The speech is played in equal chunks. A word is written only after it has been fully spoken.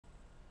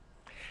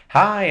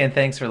Hi, and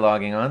thanks for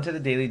logging on to the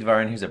Daily Dvar.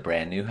 And here's a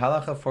brand new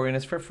halacha for you, and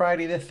it's for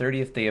Friday, the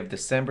 30th day of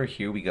December.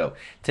 Here we go.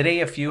 Today,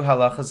 a few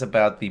halachas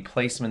about the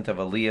placement of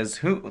aliyahs.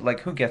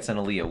 Who gets an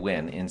aliyah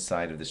when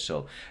inside of the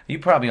shul? You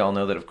probably all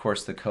know that, of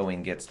course, the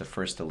Kohen gets the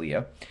first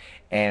aliyah.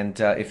 And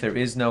if there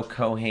is no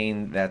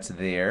Kohen that's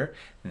there,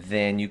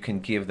 then you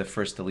can give the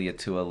first aliyah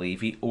to a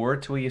Levi or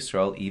to a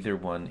Yisrael. Either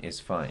one is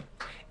fine.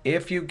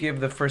 If you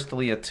give the first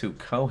aliyah to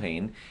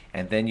Kohen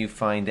and then you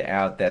find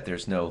out that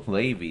there's no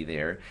Levi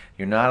there,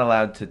 you're not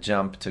allowed to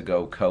jump to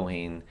go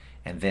Kohen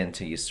and then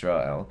to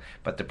Yisrael.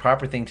 But the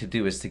proper thing to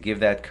do is to give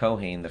that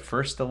Kohen the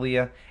first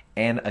aliyah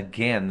and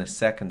again the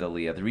second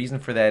aliyah. The reason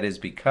for that is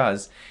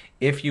because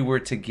if you were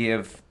to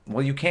give,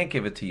 well, you can't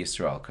give it to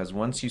Yisrael because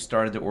once you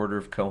started the order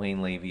of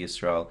Kohen, Levi,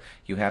 Yisrael,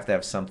 you have to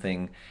have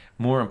something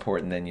more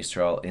important than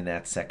Yisrael in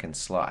that second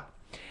slot.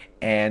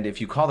 And if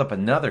you called up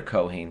another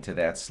Kohen to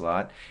that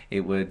slot,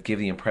 it would give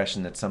the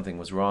impression that something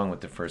was wrong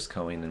with the first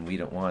Kohen, and we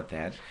don't want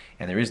that.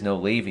 And there is no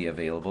Levi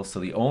available, so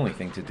the only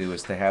thing to do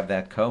is to have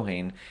that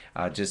Kohen,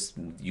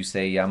 you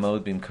say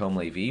Yamod Bimkom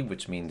Levi,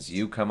 which means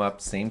you come up,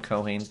 same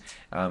Kohen,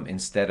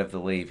 instead of the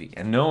Levi.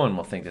 And no one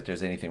will think that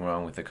there's anything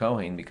wrong with the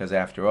Kohen, because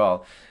after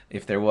all,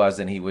 if there was,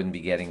 then he wouldn't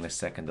be getting the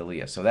second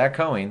aliyah. So that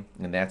Kohen,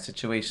 in that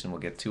situation, will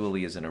get two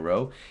aliyahs in a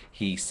row.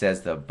 He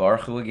says the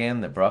Baruch Hu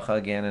again, the bracha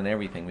again, and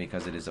everything,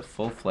 because it is a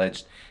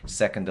full-fledged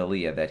second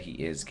aliyah that he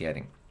is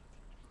getting.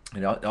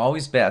 It's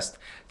always best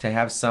to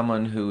have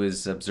someone who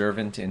is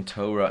observant in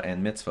Torah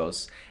and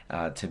mitzvos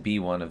to be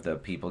one of the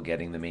people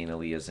getting the main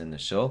aliyahs in the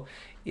shul.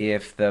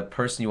 If the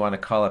person you want to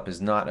call up is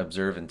not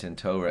observant in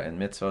Torah and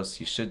mitzvos,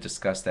 you should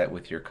discuss that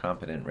with your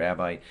competent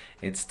rabbi.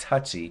 It's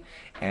touchy,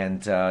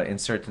 and in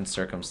certain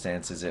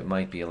circumstances it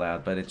might be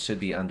allowed, but it should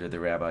be under the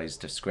rabbi's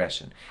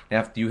discretion.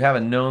 Now, if you have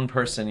a known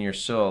person in your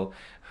shul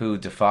who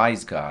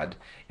defies God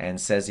and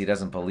says he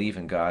doesn't believe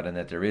in God and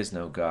that there is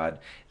no God,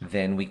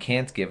 then we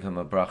can't give him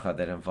a bracha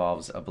that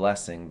involves a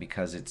blessing,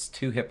 because it's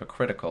too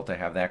hypocritical to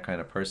have that kind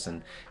of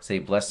person say,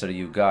 "Blessed are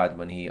you, God,"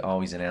 when he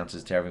always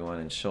announces to everyone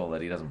in shul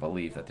that he doesn't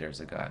believe that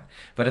there's a God.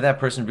 But if that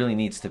person really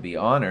needs to be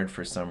honored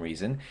for some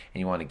reason and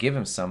you want to give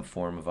him some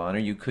form of honor,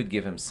 you could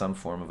give him some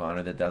form of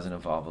honor that doesn't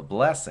involve a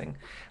blessing,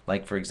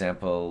 like, for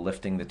example,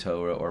 lifting the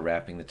Torah or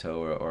wrapping the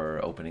Torah or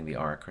opening the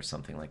ark or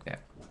something like that.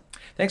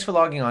 Thanks for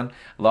logging on.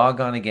 Log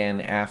on again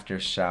after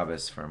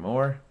Shabbos for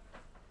more.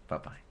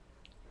 Bye-bye.